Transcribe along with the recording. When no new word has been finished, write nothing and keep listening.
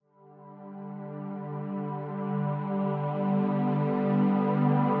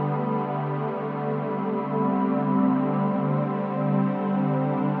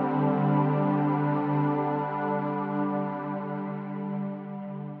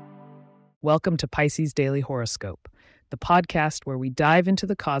Welcome to Pisces Daily Horoscope, the podcast where we dive into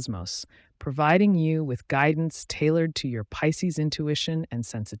the cosmos, providing you with guidance tailored to your Pisces intuition and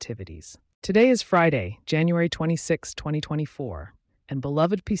sensitivities. Today is Friday, January 26, 2024, and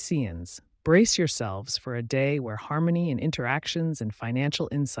beloved Pisceans, brace yourselves for a day where harmony in interactions and financial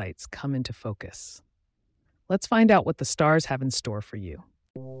insights come into focus. Let's find out what the stars have in store for you.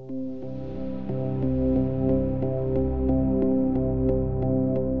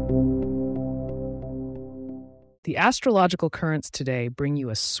 The astrological currents today bring you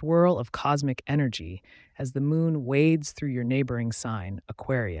a swirl of cosmic energy as the moon wades through your neighboring sign,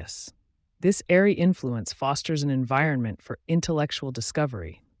 Aquarius. This airy influence fosters an environment for intellectual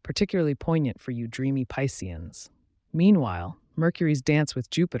discovery, particularly poignant for you dreamy Pisceans. Meanwhile, Mercury's dance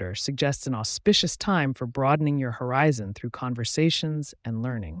with Jupiter suggests an auspicious time for broadening your horizon through conversations and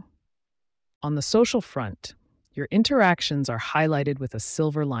learning. On the social front, your interactions are highlighted with a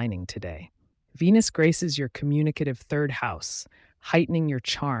silver lining today. Venus graces your communicative third house, heightening your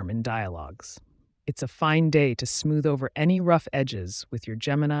charm in dialogues. It's a fine day to smooth over any rough edges with your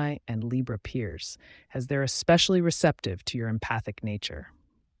Gemini and Libra peers, as they're especially receptive to your empathic nature.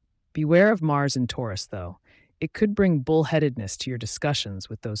 Beware of Mars in Taurus, though. It could bring bullheadedness to your discussions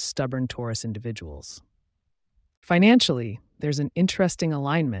with those stubborn Taurus individuals. Financially, there's an interesting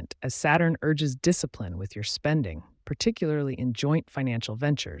alignment as Saturn urges discipline with your spending, particularly in joint financial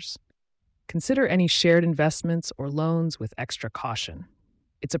ventures. Consider any shared investments or loans with extra caution.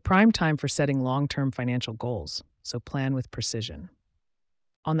 It's a prime time for setting long-term financial goals, so plan with precision.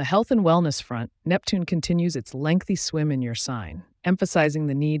 On the health and wellness front, Neptune continues its lengthy swim in your sign, emphasizing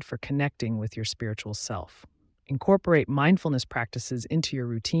the need for connecting with your spiritual self. Incorporate mindfulness practices into your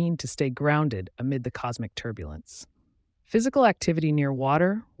routine to stay grounded amid the cosmic turbulence. Physical activity near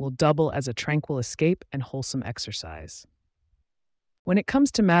water will double as a tranquil escape and wholesome exercise. When it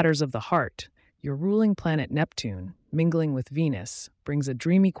comes to matters of the heart, your ruling planet Neptune, mingling with Venus, brings a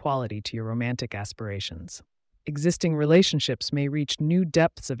dreamy quality to your romantic aspirations. Existing relationships may reach new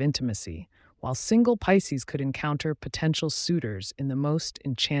depths of intimacy, while single Pisces could encounter potential suitors in the most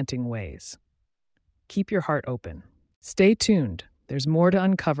enchanting ways. Keep your heart open. Stay tuned. There's more to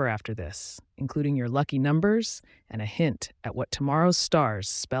uncover after this, including your lucky numbers and a hint at what tomorrow's stars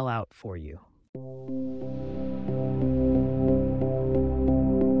spell out for you.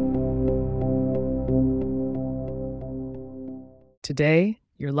 Today,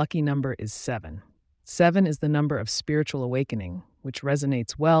 your lucky number is 7. 7 is the number of spiritual awakening, which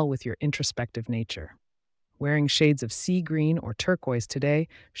resonates well with your introspective nature. Wearing shades of sea green or turquoise today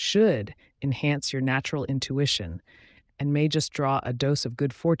should enhance your natural intuition and may just draw a dose of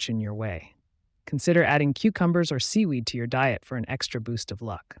good fortune your way. Consider adding cucumbers or seaweed to your diet for an extra boost of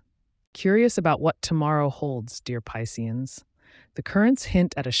luck. Curious about what tomorrow holds, dear Pisceans? The currents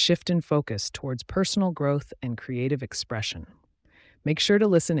hint at a shift in focus towards personal growth and creative expression. Make sure to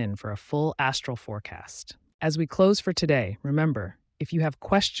listen in for a full astral forecast. As we close for today, remember, if you have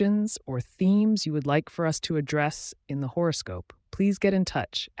questions or themes you would like for us to address in the horoscope, please get in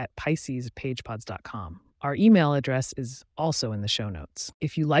touch at piscespagepods.com. Our email address is also in the show notes.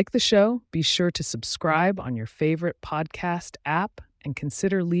 If you like the show, be sure to subscribe on your favorite podcast app and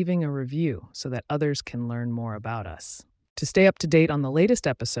consider leaving a review so that others can learn more about us. To stay up to date on the latest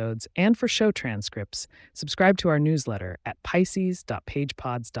episodes and for show transcripts, subscribe to our newsletter at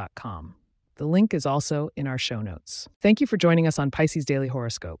pisces.pagepods.com. The link is also in our show notes. Thank you for joining us on Pisces Daily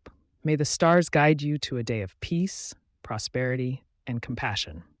Horoscope. May the stars guide you to a day of peace, prosperity, and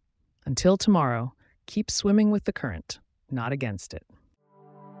compassion. Until tomorrow, keep swimming with the current, not against it.